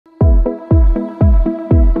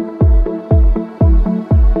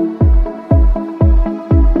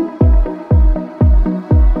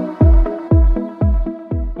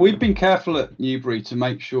careful at Newbury to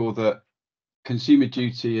make sure that consumer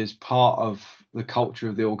duty is part of the culture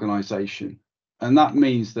of the organisation. And that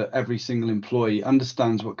means that every single employee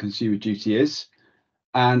understands what consumer duty is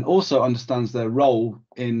and also understands their role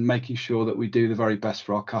in making sure that we do the very best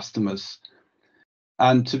for our customers.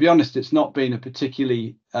 And to be honest, it's not been a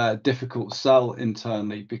particularly difficult sell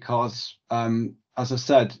internally because, as I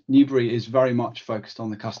said, Newbury is very much focused on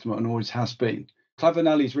the customer and always has been. Clever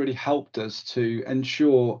Nelly's really helped us to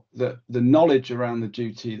ensure that the knowledge around the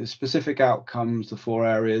duty, the specific outcomes, the 4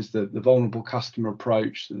 areas, the vulnerable customer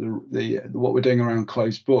approach, what we're doing around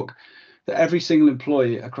closed book, that every single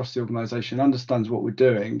employee across the organisation understands what we're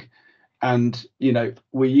doing. And,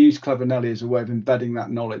 we use Clever Nelly as a way of embedding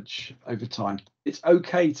that knowledge over time. It's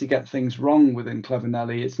okay to get things wrong within Clever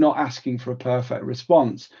Nelly. It's not asking for a perfect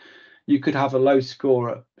response. You could have a low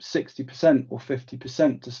score at 60% or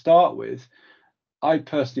 50% to start with. I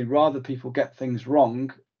personally rather people get things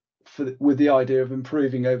wrong with the idea of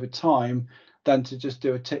improving over time than to just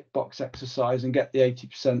do a tick box exercise and get the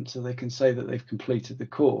 80% so they can say that they've completed the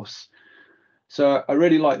course. So I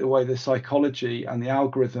really like the way the psychology and the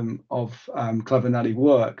algorithm of Clever Nelly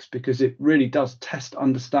works, because it really does test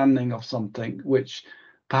understanding of something which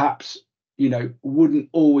perhaps wouldn't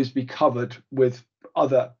always be covered with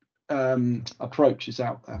other approaches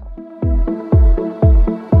out there.